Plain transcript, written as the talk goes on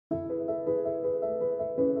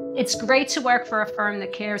It's great to work for a firm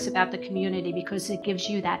that cares about the community because it gives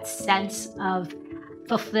you that sense of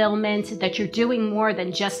fulfillment, that you're doing more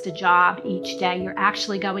than just a job each day. You're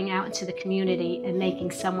actually going out into the community and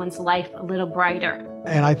making someone's life a little brighter.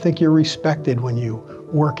 And I think you're respected when you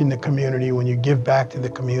work in the community, when you give back to the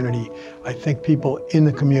community. I think people in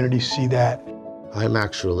the community see that. I'm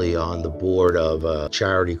actually on the board of a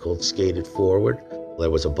charity called Skated Forward. There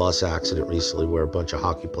was a bus accident recently where a bunch of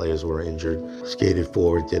hockey players were injured. Skated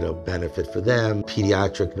Forward did a benefit for them.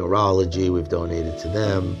 Pediatric neurology, we've donated to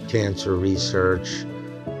them. Cancer research.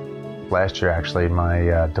 Last year, actually,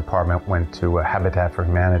 my department went to Habitat for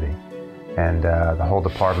Humanity. And the whole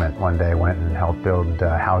department one day went and helped build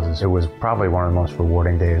houses. It was probably one of the most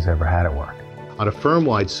rewarding days I ever had at work. On a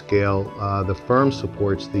firm-wide scale, the firm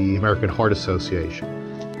supports the American Heart Association.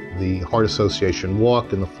 The Heart Association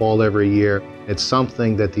Walk in the fall every year. It's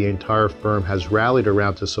something that the entire firm has rallied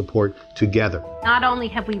around to support together. Not only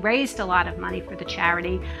have we raised a lot of money for the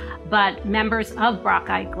charity, but members of Brach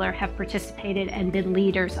Eichler have participated and been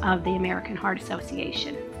leaders of the American Heart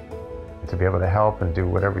Association. To be able to help and do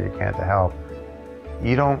whatever you can to help,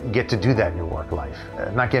 you don't get to do that in your work life.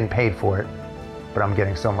 I'm not getting paid for it, but I'm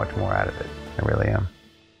getting so much more out of it. I really am.